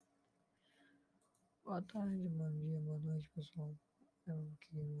Boa tarde, bom dia, boa noite, pessoal. Quem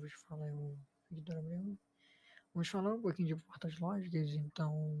vos fala é o Victor Abreu. Vamos falar um pouquinho de portas lógicas,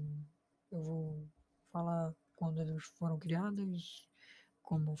 então eu vou falar quando elas foram criadas,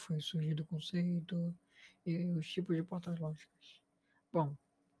 como foi surgido o conceito e os tipos de portas lógicas. Bom,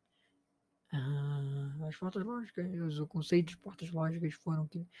 as portas lógicas, o conceito de portas lógicas foi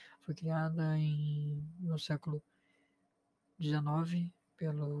criada no século XIX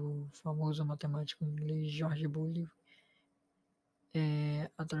pelo famoso matemático inglês George Boole,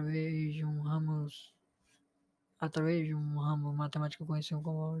 através de um ramo matemático conhecido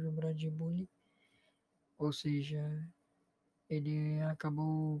como álgebra de Boole, ou seja, ele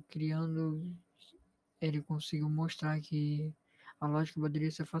acabou criando, ele conseguiu mostrar que a lógica poderia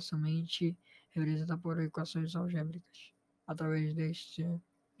ser facilmente representada por equações algébricas, através destes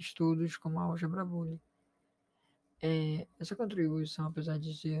estudos como a álgebra Boole. Essa contribuição, apesar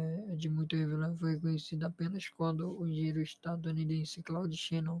de ser de muito relevante, foi reconhecida apenas quando o engenheiro estadunidense Claude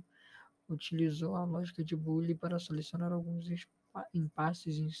Shannon utilizou a lógica de Boole para solucionar alguns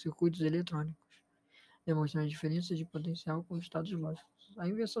impasses em circuitos eletrônicos, demonstrando a diferença de potencial com estados lógicos. A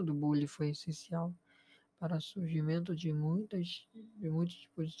invenção do Boole foi essencial para o surgimento de muitos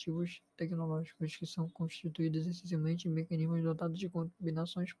dispositivos tecnológicos que são constituídos essencialmente em mecanismos dotados de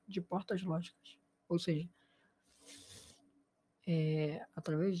combinações de portas lógicas, ou seja,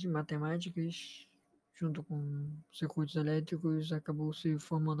 através de matemáticas, junto com circuitos elétricos, acabou se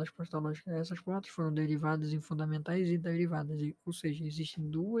formando as portas lógicas. Essas portas foram derivadas em fundamentais e derivadas, ou seja, existem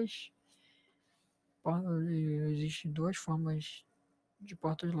duas formas de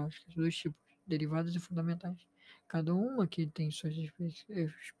portas lógicas, dois tipos, derivadas e fundamentais. Cada uma que tem suas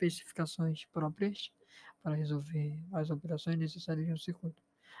especificações próprias para resolver as operações necessárias de um circuito.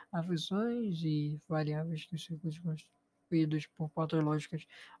 As funções e variáveis que os circuitos construídos por portas lógicas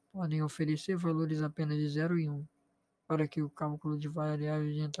podem oferecer valores apenas de 0 e 1, para que o cálculo de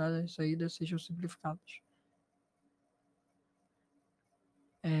variáveis de entrada e saída sejam simplificados.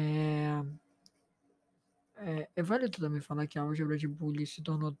 É, É válido também falar que a álgebra de Boole se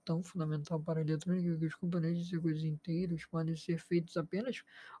tornou tão fundamental para a eletrônica que os componentes de circuitos inteiros podem ser feitos apenas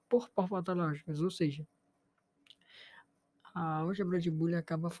por portas lógicas, ou seja, a álgebra de Boole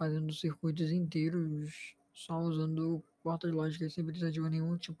acaba fazendo circuitos inteiros só usando portas lógicas sem precisar de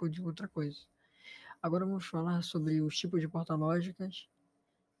nenhum tipo de outra coisa. Agora vamos falar sobre os tipos de portas lógicas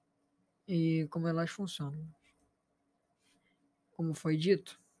e como elas funcionam. Como foi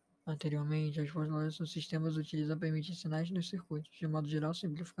dito anteriormente, as portas lógicas são sistemas utilizados para emitir sinais nos circuitos, de modo geral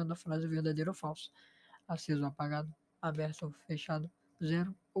simplificando a frase verdadeiro ou falso, aceso ou apagado, aberto ou fechado,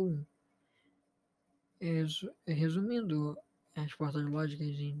 0 ou 1. Resumindo, as portas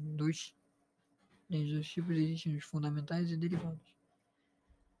lógicas em dois tipos existem os fundamentais e derivados.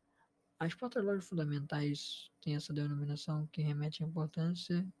 As portas lógicas fundamentais têm essa denominação que remete à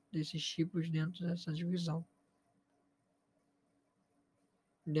importância desses tipos dentro dessa divisão.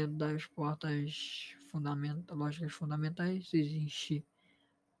 Dentro das portas lógicas fundamentais existe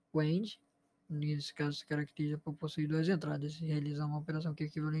o AND, nesse caso se caracteriza por possuir duas entradas e realizar uma operação que é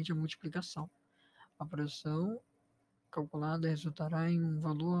equivalente à multiplicação. A operação calculada resultará em um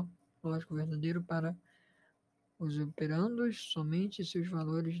valor lógico verdadeiro para os operandos somente se os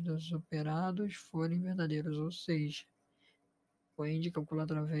valores dos operados forem verdadeiros, ou seja, o AND calcula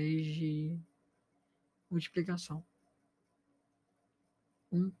através de multiplicação.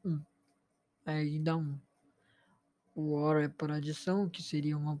 1. Aí dá 1. O OR é por adição, que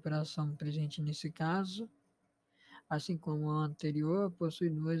seria uma operação presente nesse caso, assim como a anterior possui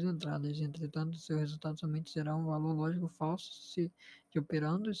duas entradas, entretanto, seu resultado somente será um valor lógico falso de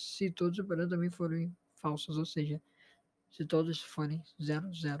operandos se todos os operandos também forem falsos, ou seja, se todos forem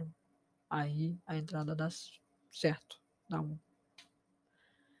 0, 0. Aí a entrada dá certo, dá 1.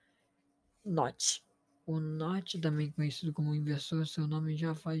 NOT. O NOT, também conhecido como inversor, seu nome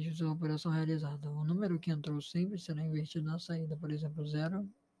já faz de sua operação realizada. O número que entrou sempre será invertido na saída. Por exemplo, 0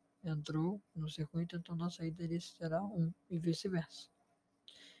 entrou no circuito, então na saída ele será 1 e vice-versa.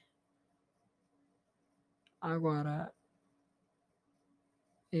 Agora,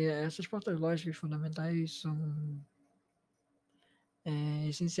 essas portas lógicas fundamentais são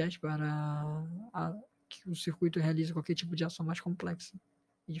essenciais para que o circuito realize qualquer tipo de ação mais complexa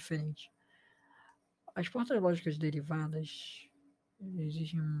e diferente. As portas lógicas derivadas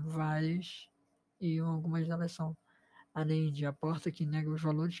existem várias e algumas delas são a NAND, a porta que nega os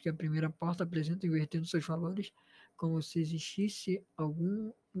valores que a primeira porta apresenta, invertendo seus valores como se existisse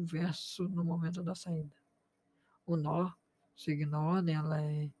algum inverso no momento da saída. O NOR, seguindo a ordem, ela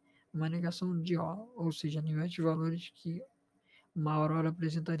é uma negação de O, ou seja, inverte os valores que uma aurora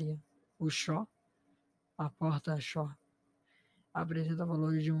apresentaria. O SHO A porta Shor apresenta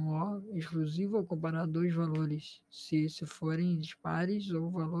valores de um OR exclusivo ao comparar dois valores. Se forem dispares, o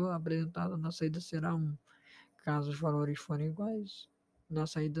valor apresentado na saída será 1. Caso os valores forem iguais, na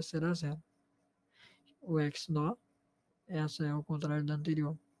saída será 0. O XNOR, essa é o contrário da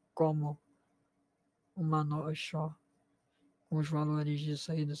anterior. Como uma NOR Shor com os valores de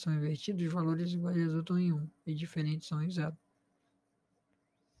saída são invertidos, os valores iguais resultam em 1 e diferentes são em 0.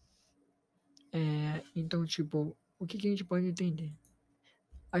 Então, tipo, o que a gente pode entender?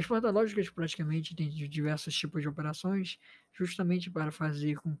 As portas lógicas praticamente têm diversos tipos de operações, justamente para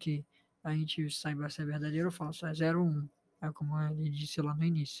fazer com que a gente saiba se é verdadeiro ou falso. É 0 ou 1, como ele disse lá no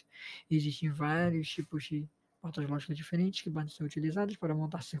início. Existem vários tipos de portas lógicas diferentes que podem ser utilizadas para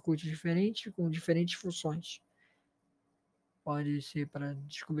montar circuitos diferentes com diferentes funções. Pode ser para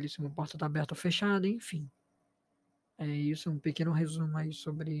descobrir se uma porta está aberta ou fechada, enfim. É isso, um pequeno resumo aí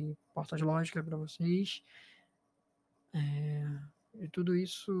sobre portas lógicas para vocês. E tudo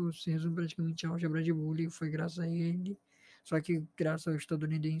isso se resume praticamente à álgebra de Boole, foi graças a ele, só que graças ao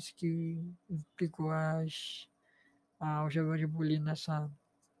estadunidense que implicou a álgebra de Boole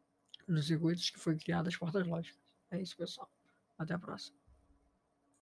nos circuitos que foi criada as portas lógicas. É isso, pessoal. Até a próxima.